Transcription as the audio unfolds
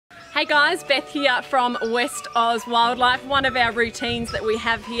Hey guys, Beth here from West Oz Wildlife. One of our routines that we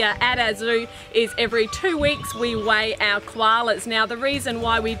have here at our zoo is every 2 weeks we weigh our koalas. Now the reason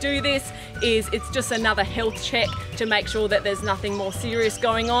why we do this is it's just another health check to make sure that there's nothing more serious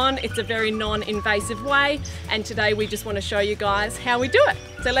going on. It's a very non-invasive way, and today we just want to show you guys how we do it.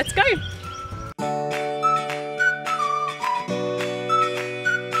 So let's go.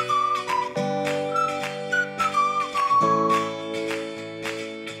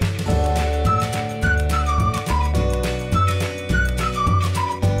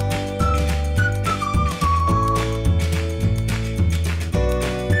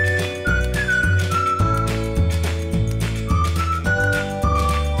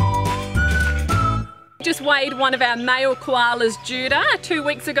 Just weighed one of our male koalas, Judah. 2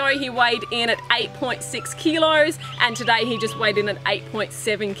 weeks ago he weighed in at 8.6 kilos and today he just weighed in at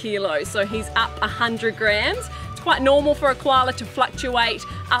 8.7 kilos. So he's up 100 grams. It's quite normal for a koala to fluctuate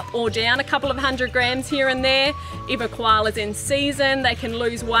up or down a couple of 100 grams here and there. If a koala's in season, they can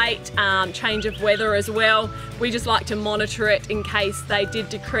lose weight, change of weather as well. We just like to monitor it in case they did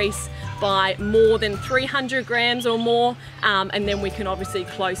decrease by more than 300 grams or more, and then we can obviously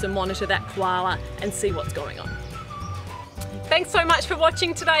closer monitor that koala and see what's going on. Thanks so much for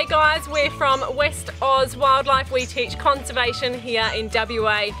watching today, guys. We're from West Oz Wildlife. We teach conservation here in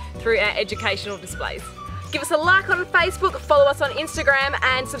WA through our educational displays. Give us a like on Facebook, follow us on Instagram,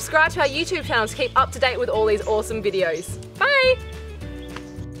 and subscribe to our YouTube channel to keep up to date with all these awesome videos. Bye!